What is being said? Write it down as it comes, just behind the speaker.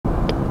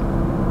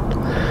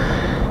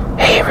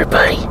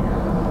everybody.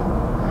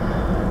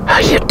 How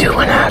you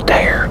doing out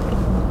there?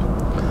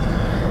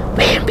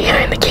 Man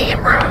behind the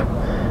camera,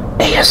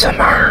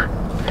 ASMR.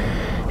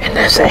 In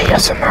this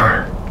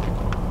ASMR,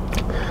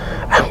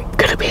 I'm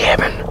gonna be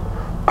having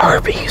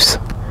Arby's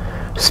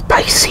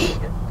spicy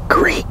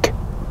Greek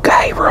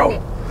gyro.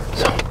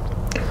 So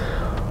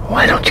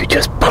why don't you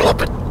just pull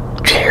up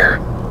a chair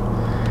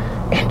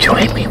and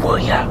join me, will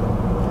ya?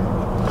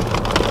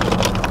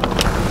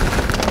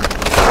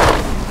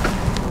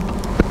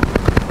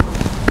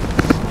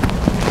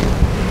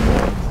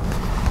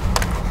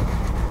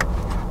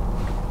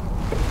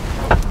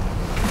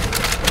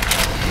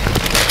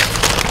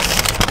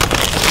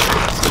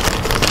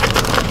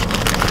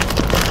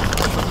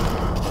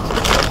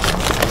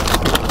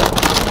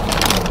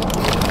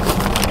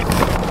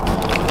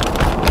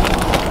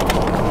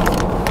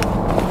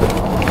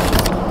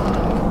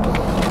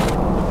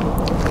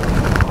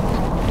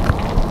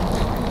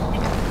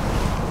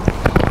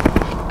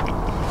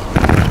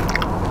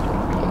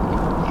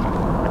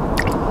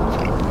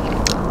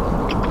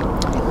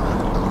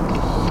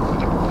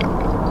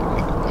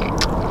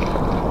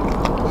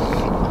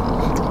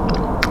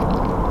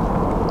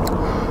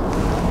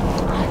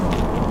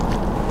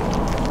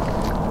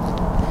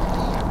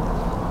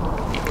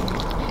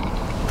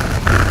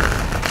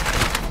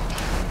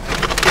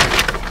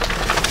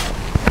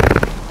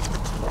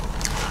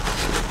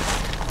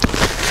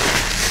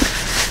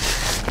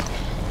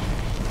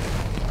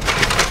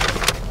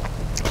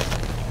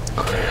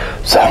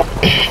 So,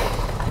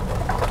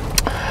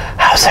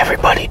 how's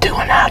everybody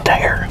doing out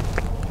there?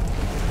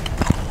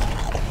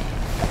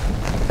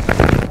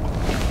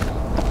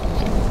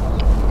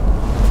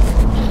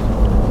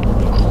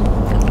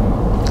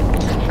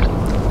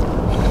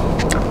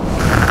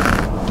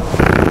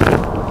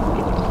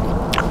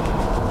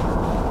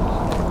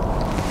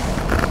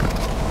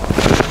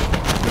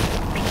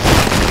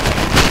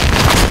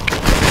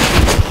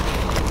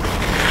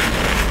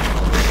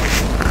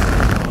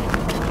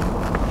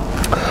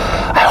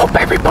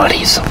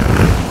 Everybody's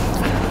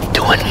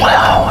doing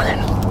well and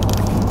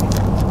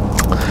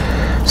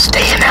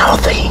staying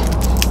healthy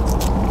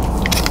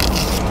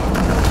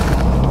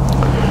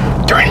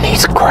during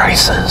these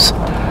crises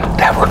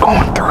that we're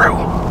going through.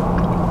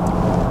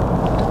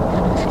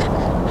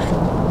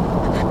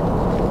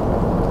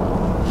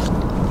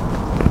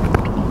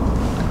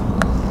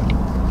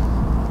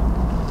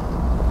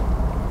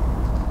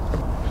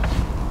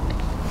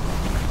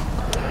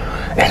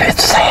 And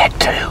it's sad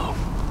too.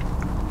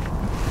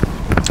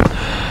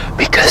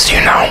 Because, you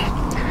know,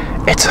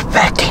 it's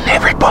affecting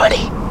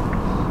everybody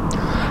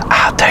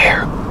out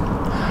there,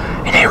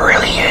 and it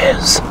really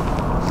is.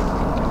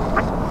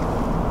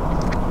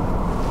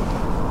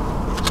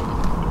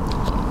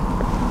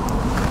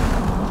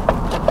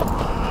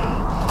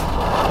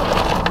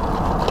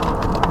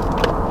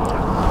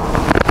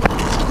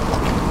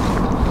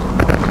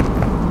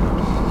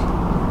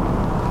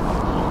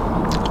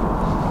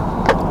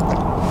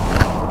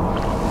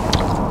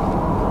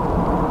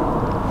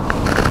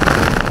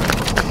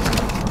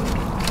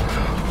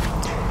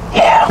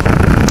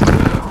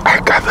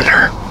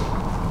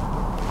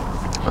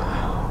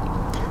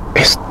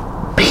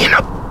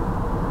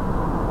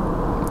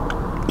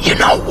 You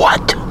know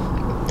what?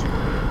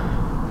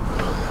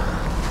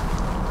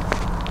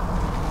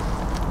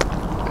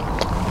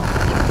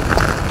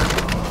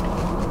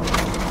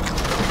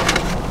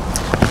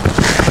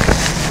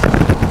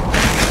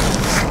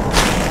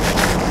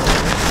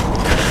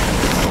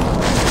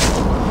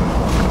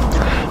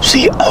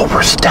 She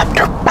overstepped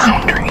her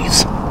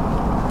boundaries.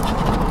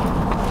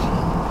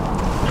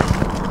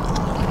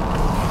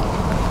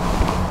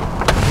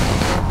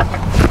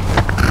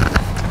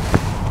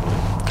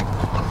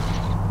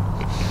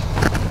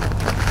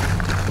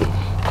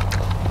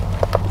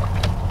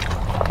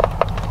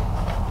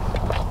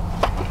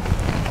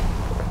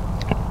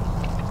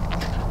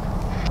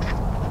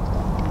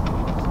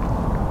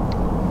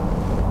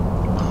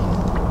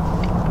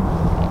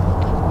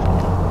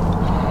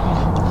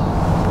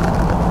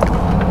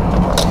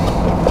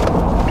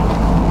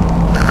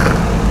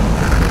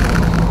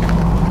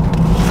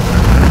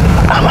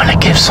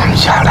 Give some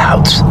shout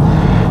outs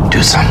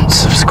to some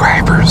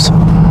subscribers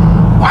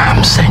while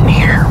I'm sitting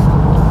here.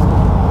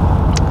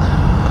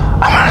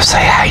 I want to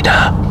say hi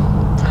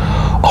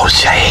to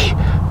O'Shea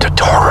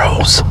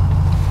Tutorials,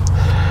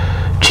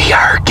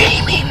 GR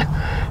Gaming,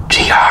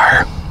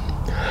 GR,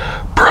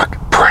 Brooke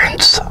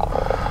Prince,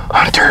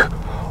 Hunter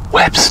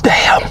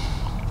Websdale,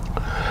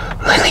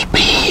 Lily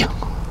B,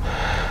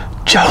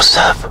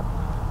 Joseph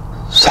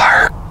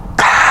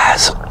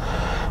Sarkaz,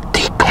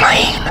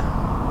 Declane,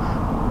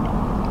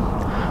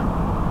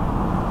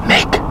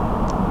 Mick,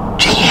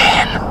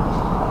 Gian,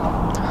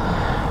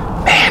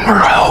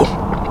 Manro,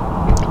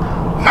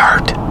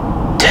 Mart,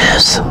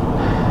 Diz,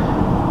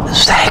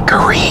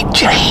 Zachary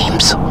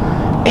James,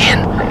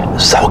 and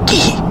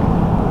Zoki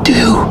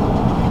Do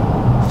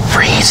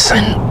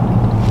Friesen.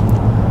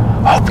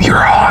 Hope you're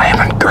all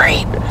having a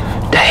great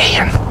day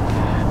and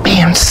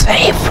being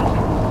safe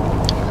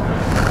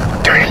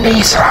during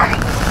these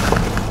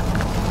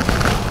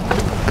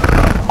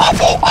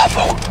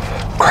awful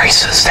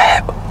crisis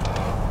that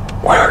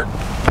we're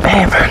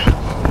having.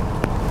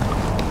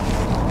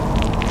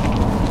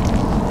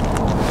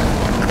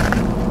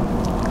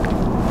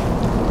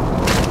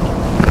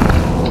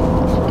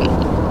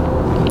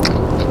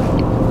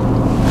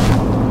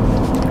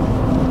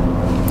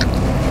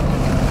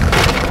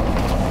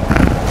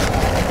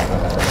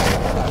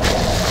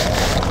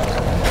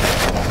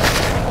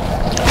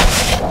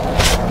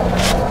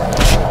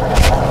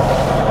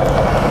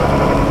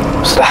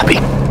 Sloppy.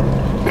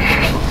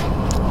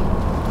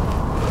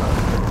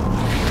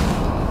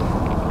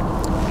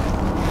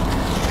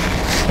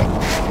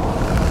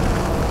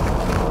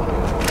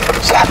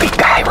 Sloppy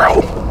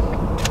Gyro.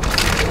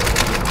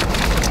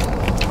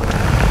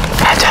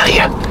 I tell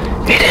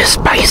you, it is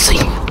spicy.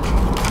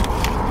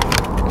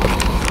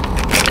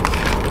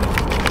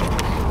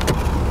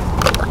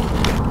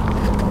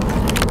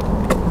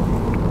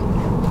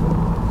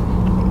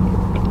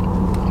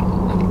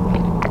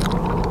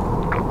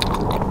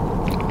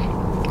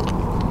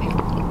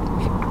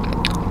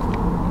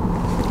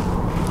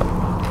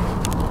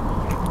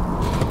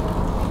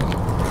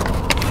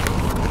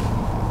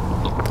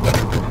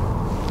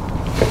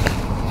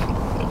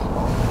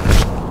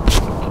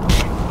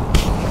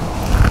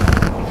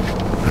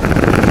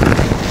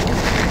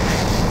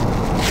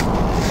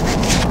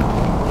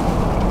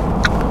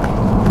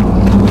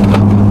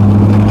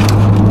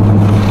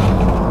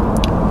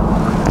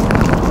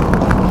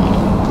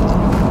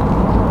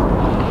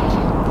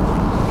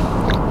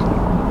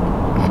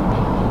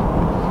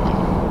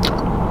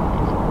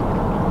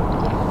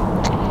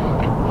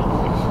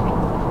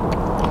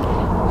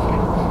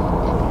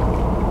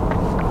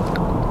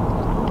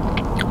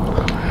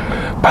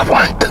 But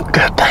one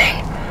good thing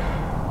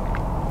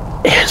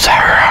is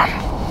our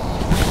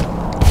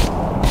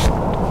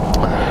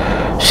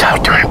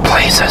shelter in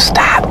place has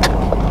stopped.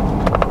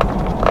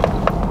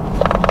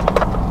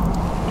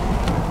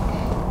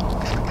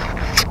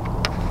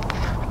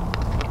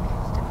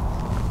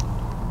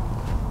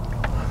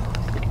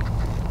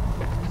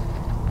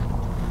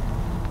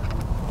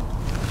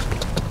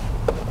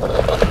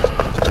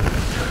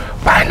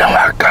 But I know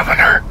our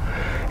governor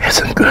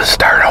isn't going to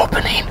start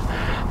opening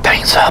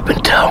things up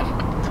until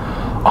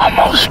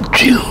almost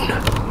June.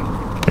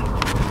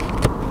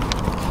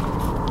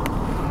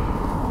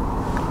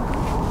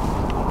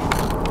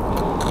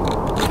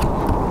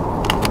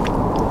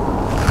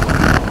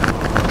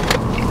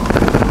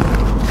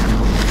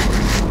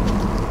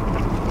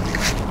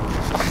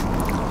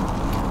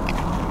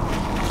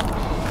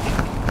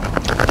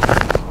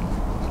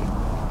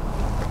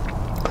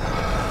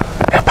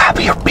 It'll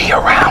probably be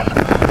around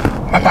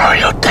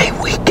Memorial Day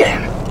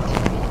weekend.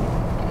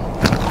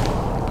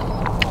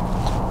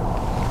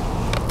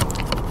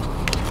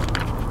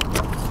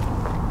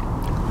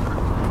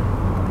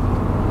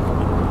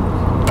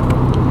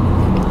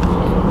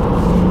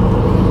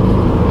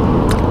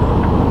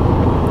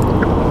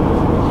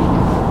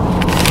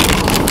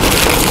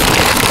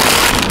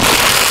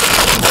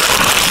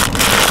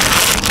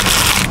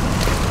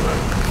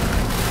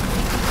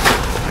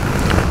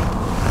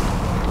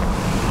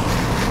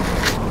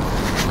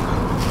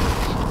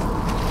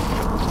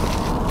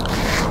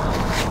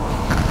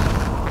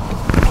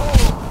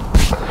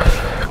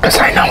 Because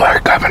I know our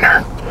governor,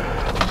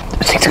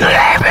 he's going to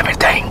have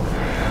everything,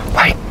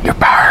 like your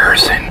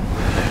bars and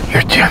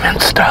your gym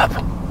and stuff.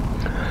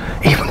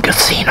 Even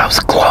casinos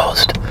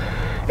closed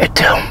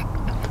until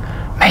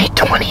May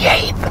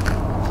 28th.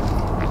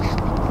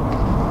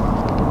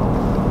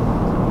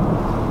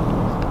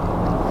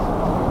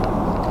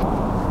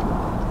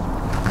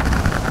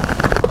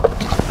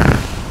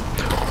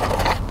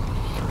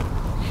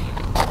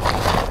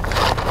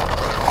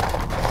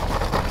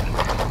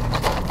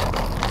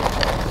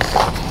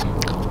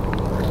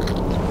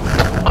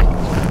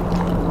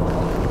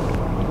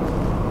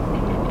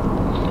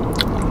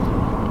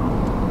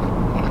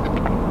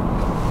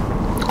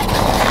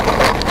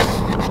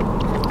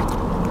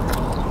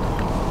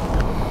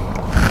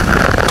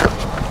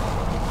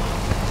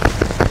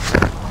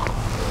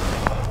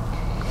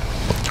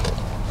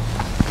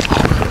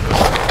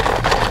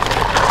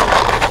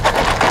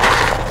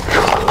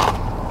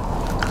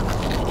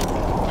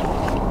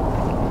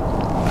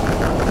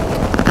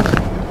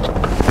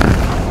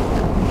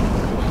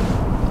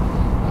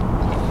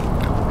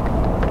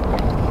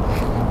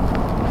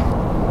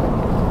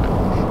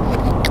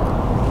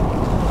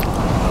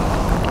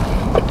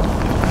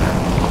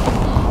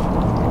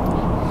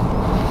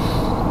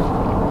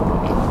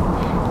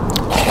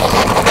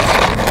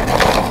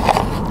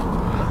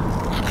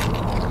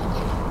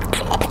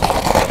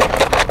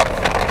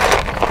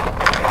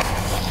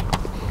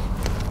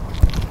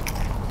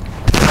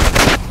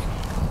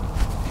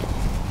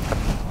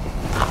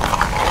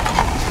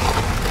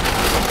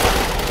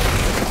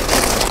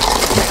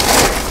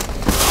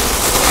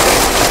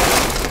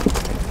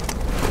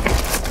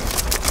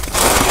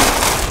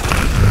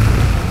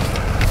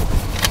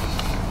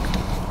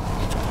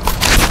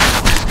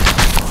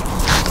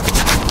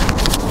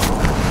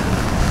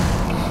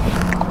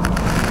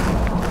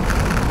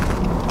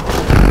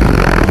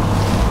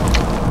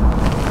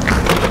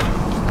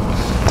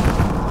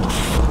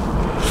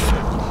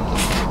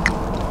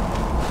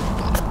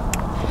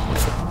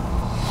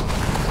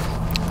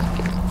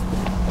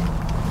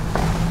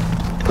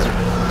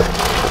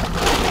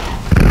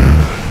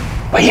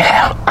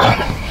 yeah,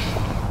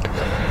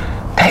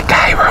 that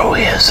gyro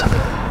is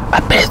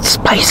a bit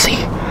spicy.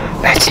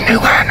 That's new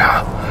on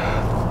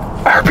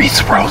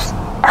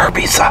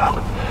Arby's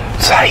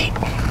site.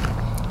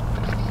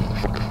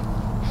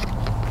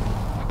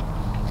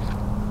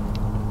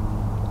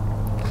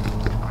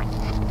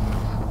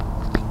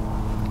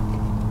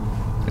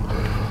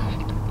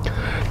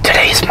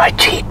 Today's my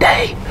cheat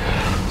day,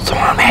 so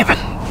I'm having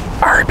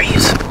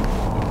Arby's.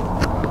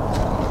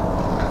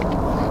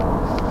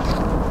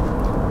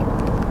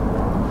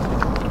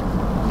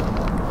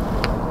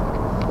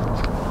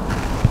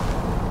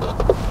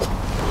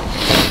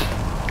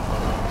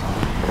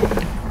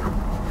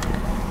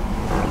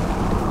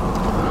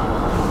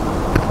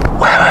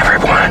 Well,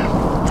 everyone,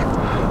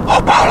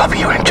 hope all of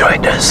you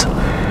enjoyed this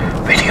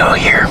video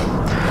here.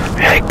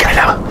 Kind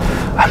of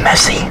a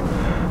messy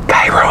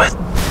gyro. It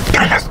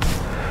kind of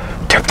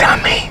took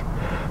on me,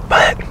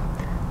 but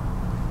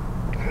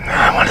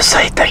I want to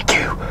say thank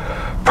you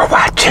for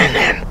watching,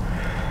 and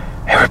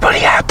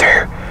everybody out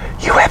there,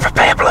 you have a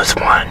fabulous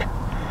one,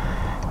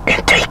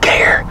 and take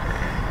care,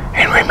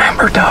 and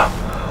remember to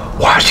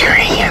wash your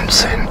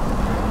hands, and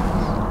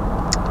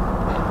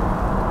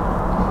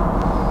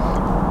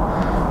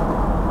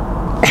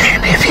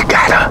if you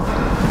got a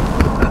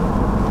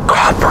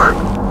cough or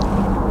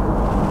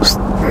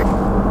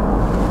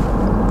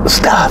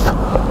stuff,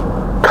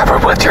 cover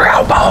with your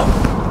elbow.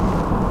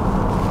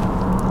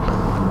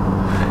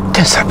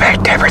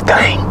 Disinfect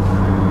everything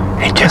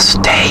and just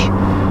stay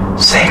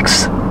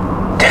 6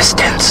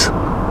 distance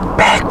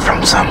back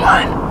from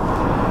someone.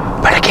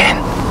 But again,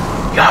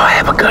 y'all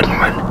have a good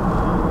one,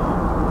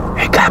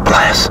 and God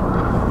bless.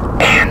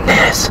 And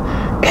this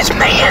is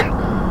Man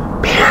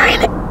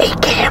Behind a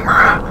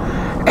Camera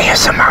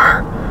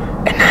ASMR,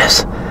 and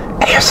this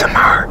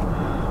ASMR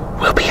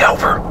will be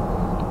over.